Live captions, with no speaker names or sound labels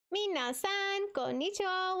Minasan,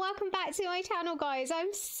 konnichiwa, welcome back to my channel, guys.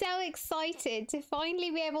 I'm so excited to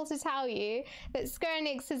finally be able to tell you that Square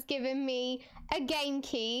Enix has given me a game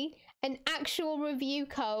key, an actual review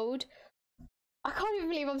code. I can't even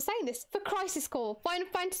believe I'm saying this, for Crisis Core, Final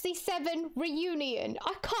Fantasy VII Reunion.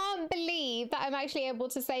 I can't believe that I'm actually able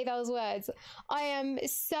to say those words. I am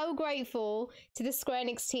so grateful to the Square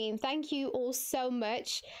Enix team. Thank you all so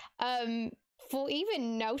much for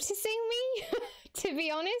even noticing me, to be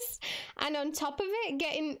honest. And on top of it,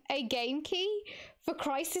 getting a game key for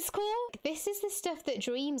Crisis Core. This is the stuff that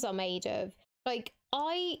dreams are made of. Like,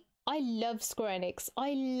 I love Square Enix.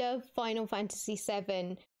 I love Final Fantasy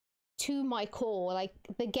VII to my core. Like,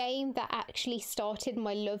 the game that actually started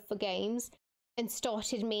my love for games and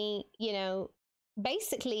started me, you know,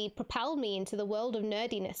 basically propelled me into the world of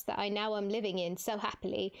nerdiness that I now am living in so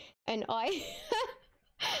happily. And I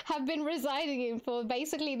have been residing in for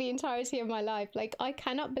basically the entirety of my life. Like, I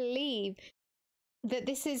cannot believe that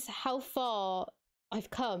this is how far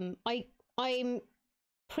I've come. I'm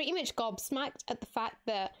pretty much gobsmacked at the fact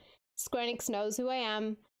that Square Enix knows who I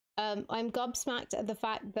am. I'm gobsmacked at the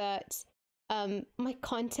fact that my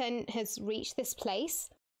content has reached this place,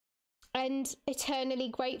 and eternally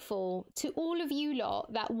grateful to all of you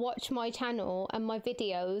lot that watch my channel and my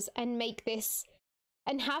videos and make this,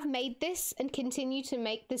 and have made this and continue to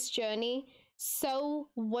make this journey so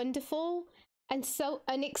wonderful and so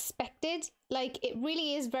unexpected. Like, it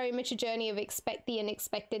really is very much a journey of expect the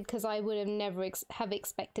unexpected, because I would have never have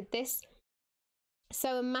expected this.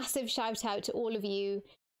 So a massive shout out to all of you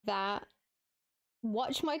that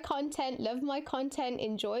watch my content, love my content,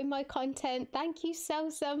 enjoy my content. Thank you so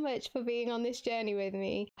much for being on this journey with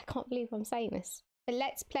me. I can't believe I'm saying this, but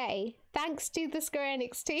let's play, thanks to the Square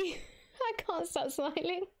Enix team. I can't stop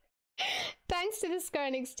smiling. Thanks to the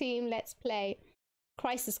Square Enix team, let's play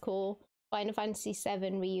Crisis Core Final Fantasy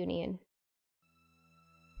VII Reunion.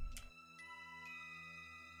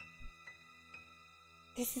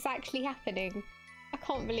 This is actually happening. I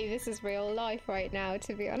can't believe this is real life right now,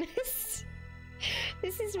 to be honest.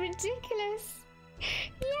 This is ridiculous.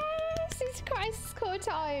 Yes, it's Crisis Core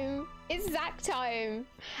time. It's Zack time.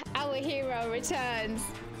 Our hero returns.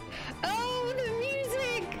 Oh, the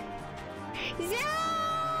music!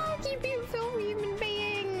 Zack, you beautiful human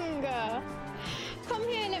being. Come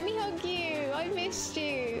here, let me hug you. I missed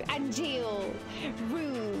you. And Jill,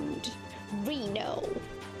 Rude, Reno.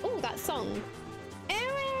 Oh, that song.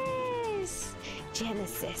 Eris,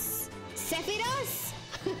 Genesis, Sephiroth.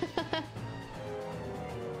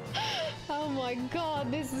 Oh my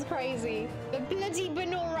god, this is crazy. The bloody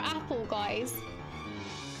banana apple, guys.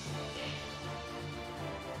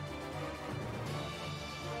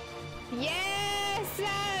 Yes,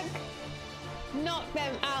 Zack! Knock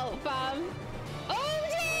them out, fam.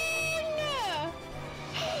 Odin!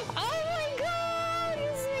 Oh my god,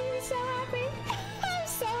 this makes me so happy. I'm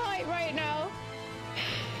so hyped right now.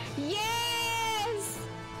 Yes!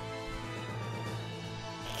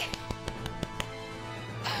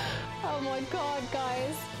 Oh my god,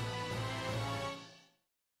 guys.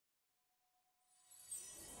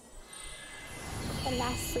 The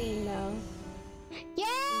last scene though.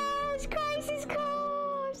 Yes! Crisis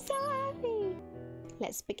Core! I'm so happy!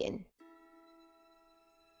 Let's begin.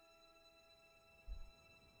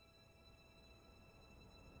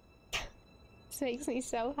 This makes me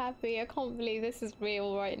so happy. I can't believe this is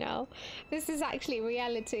real right now. This is actually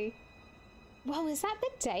reality. Whoa, is that the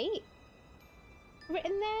date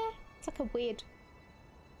written there? It's like a weird,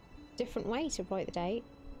 different way to write the date.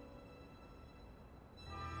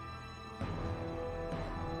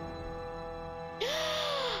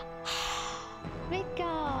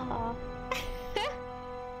 Midgar!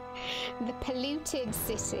 The polluted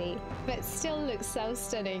city, but still looks so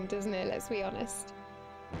stunning, doesn't it? Let's be honest.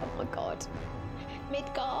 Oh my god.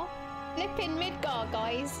 Midgar. Flippin' Midgar,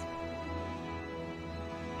 guys.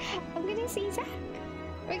 I'm gonna see Zack.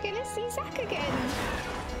 We're gonna see Zack again.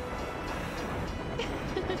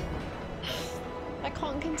 I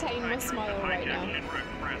can't contain my smile right now. The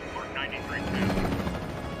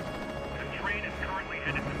train is currently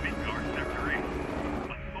headed to Midgar Sector 8.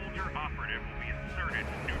 A soldier operative will be inserted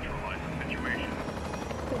to neutralize the situation.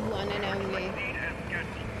 The one and only. Proceed as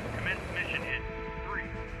scheduled. Commence mission in 3,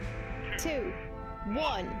 2,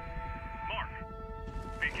 1. Mark.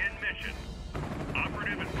 Begin mission.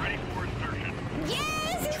 Operative is ready for insertion.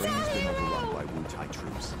 Yes, it's The train our has been hero! overrun by Wu-Tai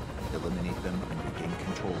troops. Eliminate them and regain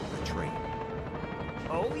control of the train.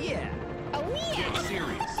 Oh yeah! Oh yeah! Get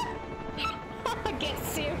serious. Get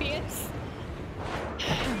serious.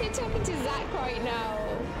 You're talking to Zack right now.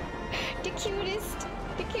 The cutest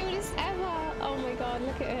ever. Oh my god,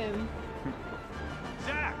 look at him.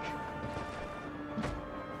 Zack!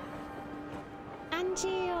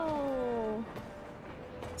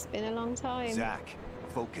 It's been a long time. Zack,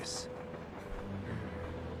 focus.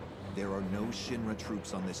 There are no Shinra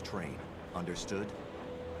troops on this train. Understood?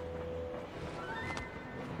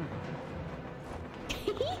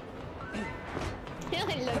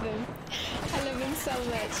 I love him. I love him so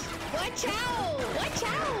much. Watch out! Watch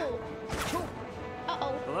out!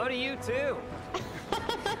 Uh-oh. Hello to you too.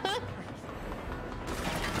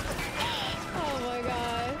 Oh my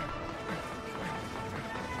god.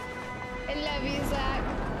 I love you, Zack.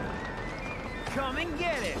 Come and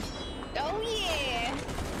get it. Oh yeah!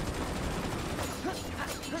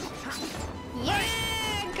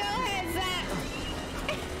 Yeah! Go ahead, Zack!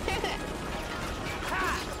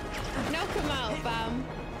 Knock him out, fam.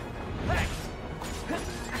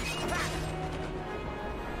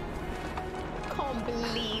 Can't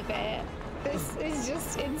believe it. This is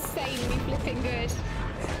just insanely flipping good.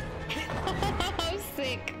 I'm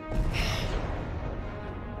sick.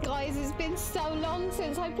 Guys, it's been so long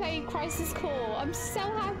since I played Crisis Core. I'm so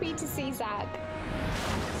happy to see Zack.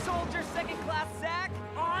 Soldier second class Zack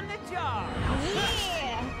on the job.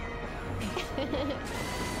 Yeah!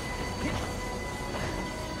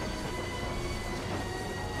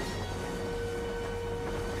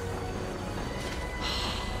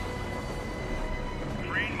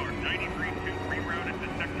 Train mark 93-2 rerouted to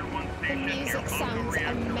Sector 1 The station near music Bongo sounds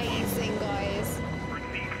Reactor 1. amazing, guys.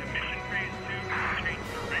 Proceed to Mission Phase 2 and change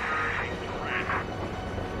surveillance to red.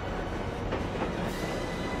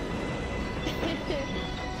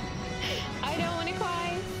 I don't want to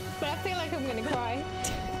cry, but I feel like I'm gonna cry.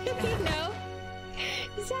 No?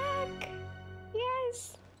 Zack!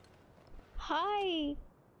 Yes! Hi!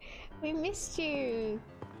 We missed you!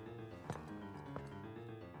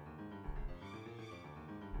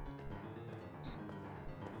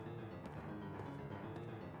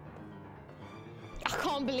 I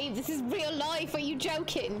can't believe this is real life. Are you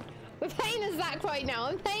joking? We're playing as Zack right now.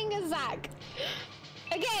 I'm playing as Zack.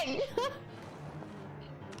 Again!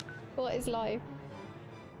 What is life?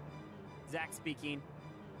 Zack speaking.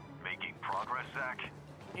 Making progress, Zack?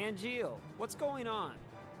 Angeal, what's going on?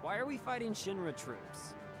 Why are we fighting Shinra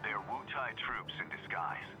troops? They're Wu-Tai troops in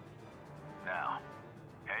disguise. Now,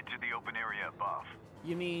 head to the open area above.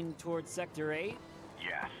 You mean towards Sector 8?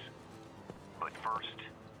 Yes. But first,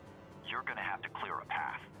 you're gonna have to clear a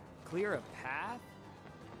path. Clear a path?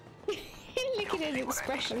 Look at his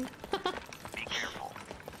expression. Be careful.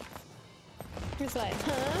 He's like,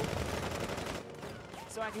 huh?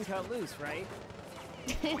 So I can cut loose, right?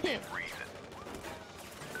 Within reason.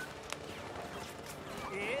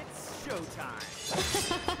 It's showtime.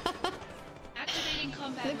 Activating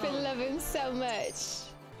combat Look, I mode. love him so much.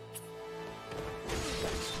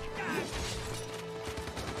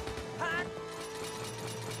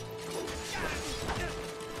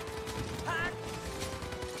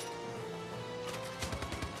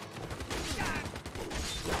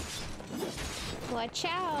 Watch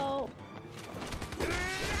out.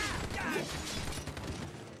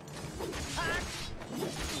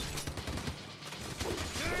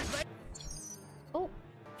 Oh.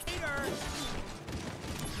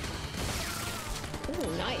 Oh,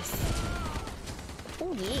 nice.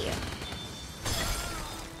 Oh, yeah.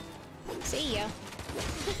 See ya.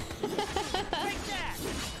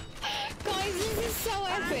 Guys, this is so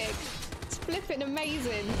epic. It's flipping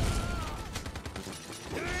amazing.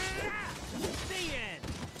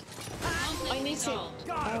 I need to.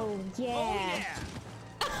 Oh, yeah.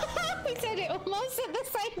 We did it almost at the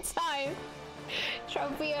same time.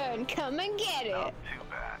 Trophy earned. Come and get it. Not too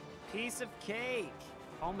bad. Piece of cake.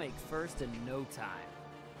 I'll make first in no time.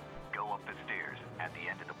 Go up the stairs at the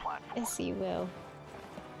end of the platform. Yes, you will.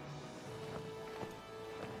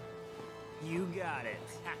 You got it.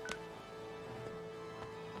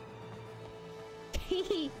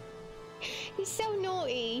 He's so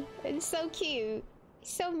naughty and so cute. He's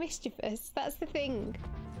so mischievous. That's the thing.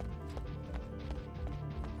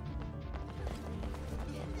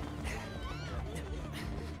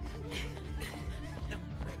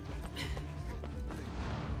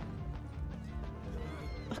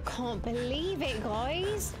 I can't believe it,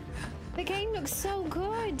 guys. The game looks so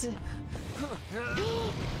good.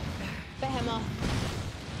 Behemoth.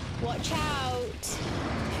 Watch out.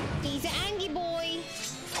 He's an angry boy.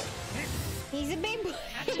 He's a big boy.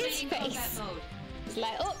 His Activating combat face. mode. It's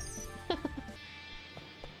like, oh.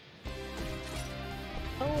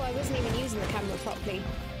 Oh, I wasn't even using the camera properly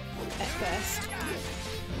at first.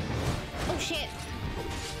 Oh shit.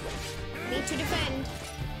 Need to defend.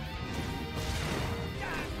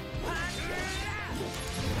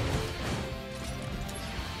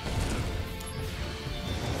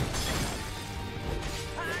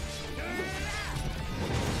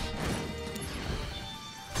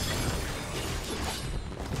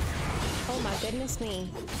 goodness me.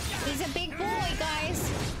 He's a big boy, guys.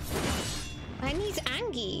 And he's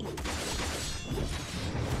angry.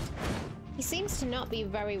 He seems to not be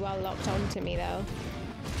very well locked onto me, though.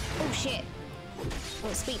 Oh, shit.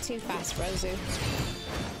 Don't speak too fast, Rozu.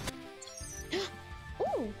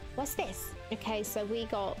 Ooh, what's this? Okay, so we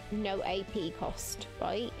got no AP cost,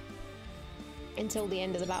 right? Until the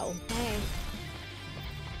end of the battle. Hey.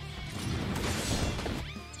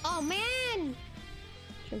 Oh, man!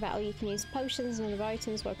 During battle, you can use potions and other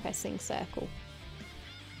items while pressing circle.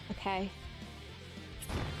 Okay.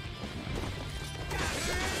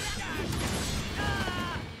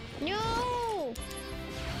 No!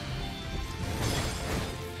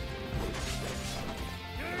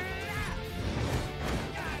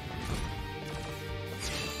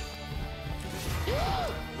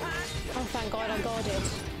 Oh, thank God I got it.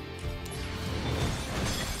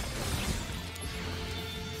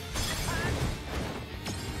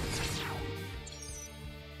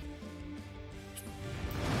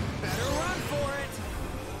 Better run for it!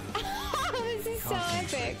 This is so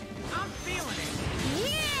epic. I'm feeling it!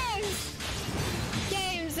 Yes!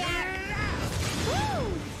 Game, Zack!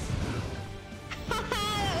 Woo!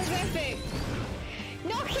 That was epic!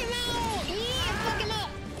 Knock him out! Yeah, fuck him up!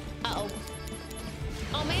 Uh-oh.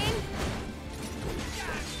 Oh, man!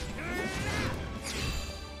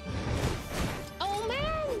 Oh,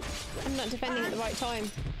 man! I'm not defending at the right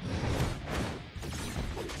time.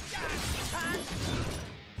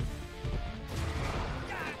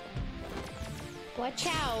 Watch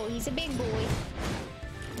out, he's a big boy.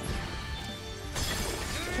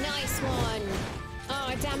 Nice one.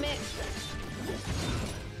 Oh, damn it.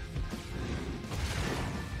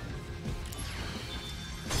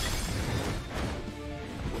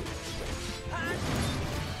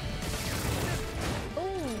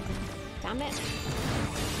 Ooh, damn it.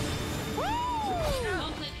 Woo!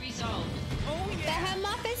 Conflict resolved. The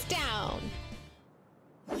Hermuff is down.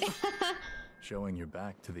 Showing your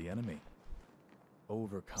back to the enemy.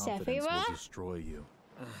 Overconfidence Sephiroth? will destroy you.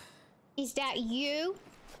 Is that you?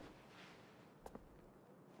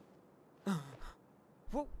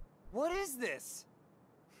 What is this?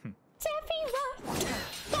 Sephiroth!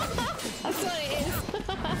 That's what it is.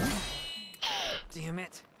 Damn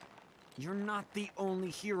it. You're not the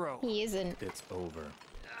only hero. He isn't. It's over.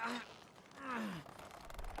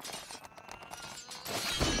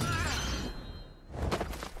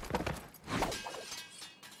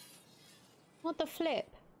 What the flip?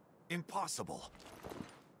 Impossible.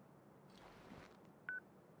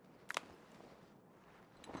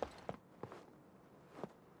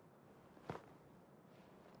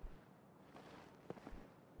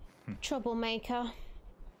 Troublemaker.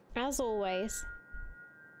 As always.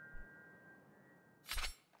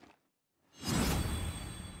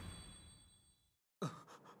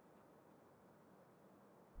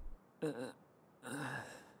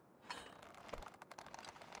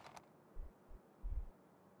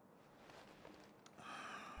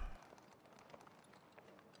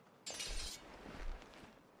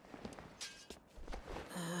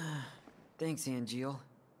 Thanks, Angeal.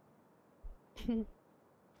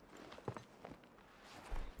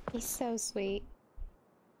 He's so sweet.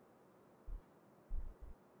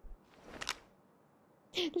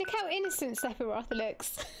 Look how innocent Sephiroth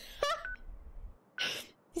looks.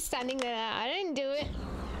 He's standing there. I didn't do it.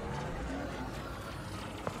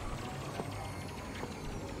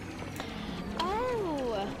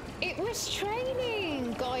 Oh, it was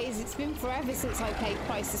training. Guys, it's been forever since I played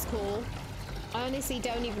Crisis Core. I honestly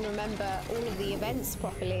don't even remember all of the events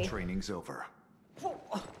properly. Training's over.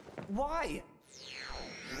 Why?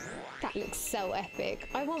 That looks so epic.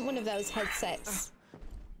 I want one of those headsets.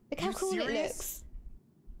 Look how You cool it serious?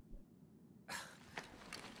 looks.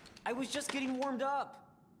 I was just getting warmed up.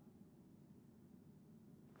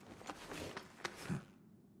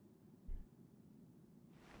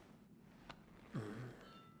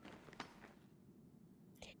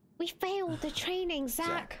 We failed the training,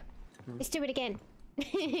 Zack. Let's do it again.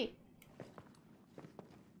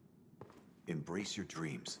 Embrace your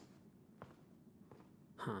dreams.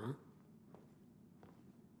 Huh?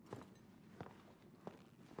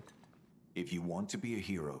 If you want to be a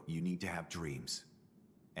hero, you need to have dreams.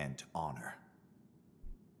 And honor.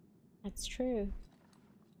 That's true.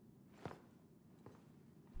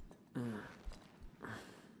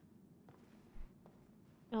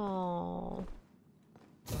 Oh.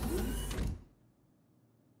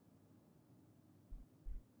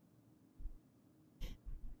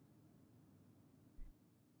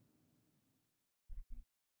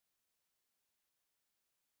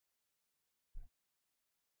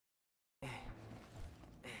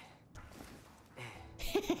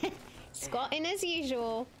 Squatting as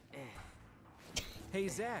usual. Hey,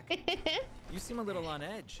 Zack. You seem a little on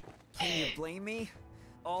edge. Can you blame me?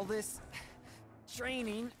 All this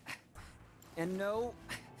training and no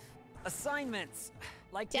assignments.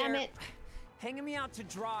 Like Damn they're it. hanging me out to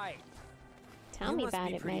dry. Tell You me must about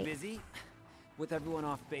be it, pretty mate. busy with everyone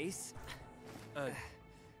off base.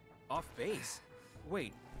 Off base?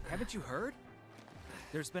 Wait, haven't you heard?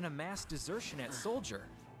 There's been a mass desertion at Soldier.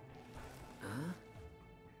 Huh?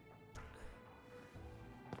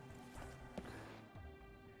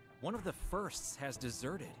 One of the firsts has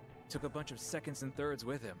deserted. Took a bunch of seconds and thirds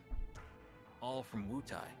with him. All from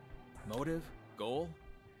Wutai. Motive, goal,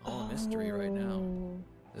 all a mystery right now. Oh.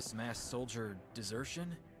 This mass soldier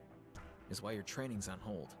desertion is why your training's on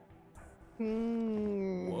hold.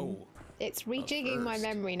 Whoa. It's rejigging my first.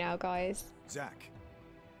 memory now, guys. Zack,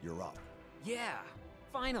 you're up. Yeah,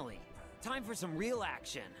 finally. Time for some real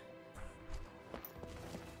action.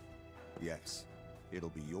 Yes, it'll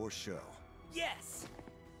be your show. Yes!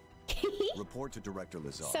 Report to Director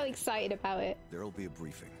Lazar. So excited about it. There'll be a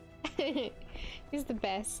briefing. He's the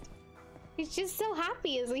best. He's just so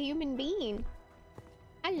happy as a human being.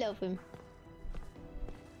 I love him.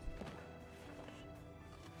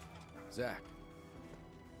 Zack,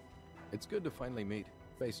 it's good to finally meet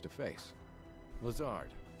face to face. Lazard,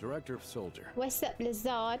 Director of Soldier. What's up,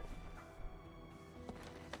 Lazard?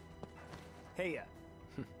 Hey,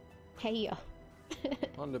 Hey, ya.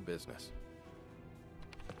 On to business.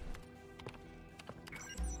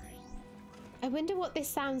 I wonder what this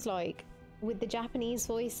sounds like with the Japanese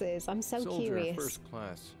voices. I'm so Soldier curious. First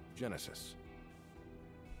Class Genesis.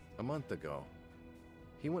 A month ago,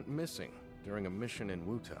 he went missing during a mission in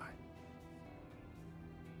Wutai.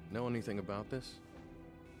 Know anything about this?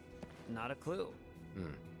 not a clue.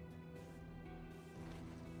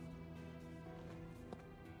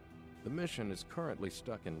 The mission is currently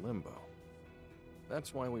stuck in limbo.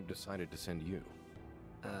 That's why we've decided to send you.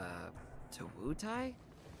 To Wutai?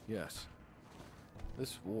 Yes.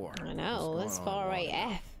 This war. I know, has that's gone far on right long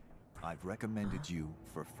enough. F. I've recommended you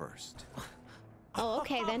for first. Oh,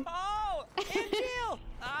 okay then. Oh, Angel!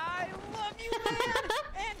 I love you,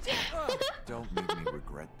 man! Angel! Don't make me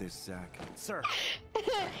regret this, Zack. Sir,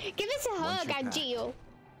 Give us a Once hug, you're packed, Angel. You'll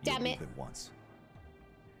Damn leave it. once.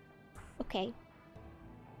 Okay.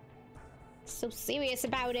 So serious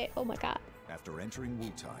about it. Oh my god. After entering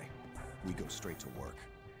Wutai, we go straight to work.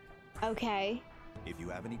 Okay. If you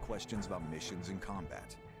have any questions about missions and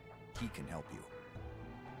combat, he can help you.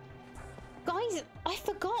 Guys, I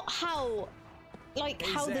forgot how, like,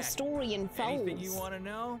 Hey, how the Zack, story unfolds. Anything you want to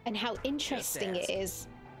know? And how interesting it ask. is.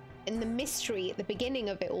 And the mystery at the beginning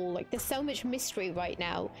of it all. Like, there's so much mystery right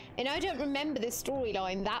now. And I don't remember the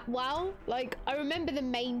storyline that well. Like, I remember the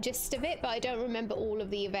main gist of it, but I don't remember all of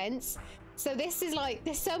the events. So this is like,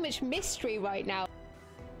 there's so much mystery right now.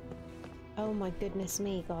 Oh my goodness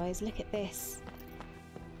me, guys. Look at this.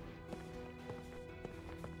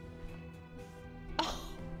 Oh,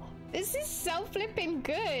 this is so flipping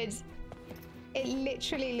good. It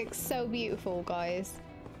literally looks so beautiful, guys.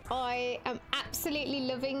 I am absolutely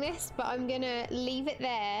loving this, but I'm gonna leave it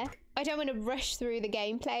there. I don't want to rush through the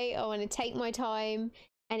gameplay. I want to take my time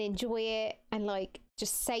and enjoy it and like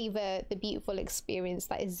just savor the beautiful experience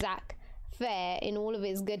that is Zack Fair in all of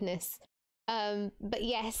his goodness. But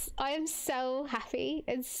yes, I am so happy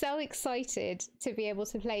and so excited to be able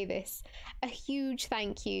to play this. A huge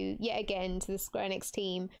thank you yet again to the Square Enix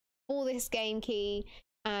team for this game key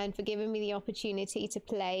and for giving me the opportunity to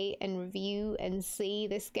play and review and see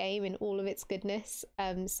this game in all of its goodness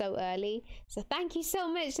so early. So thank you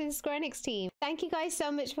so much to the Square Enix team. Thank you guys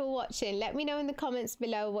so much for watching. Let me know in the comments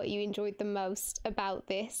below what you enjoyed the most about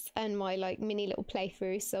this and my like mini little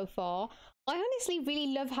playthrough so far. I honestly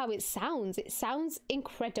really love how it sounds. It sounds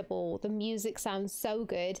incredible. The music sounds so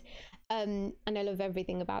good. And I love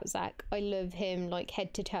everything about Zack. I love him like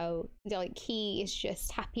head to toe. Like he is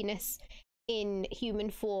just happiness in human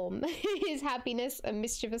form. His happiness and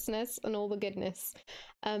mischievousness and all the goodness.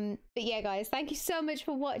 But yeah, guys, thank you so much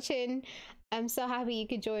for watching. I'm so happy you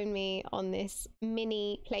could join me on this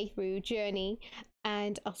mini playthrough journey.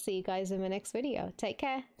 And I'll see you guys in my next video. Take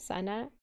care. Sayonara.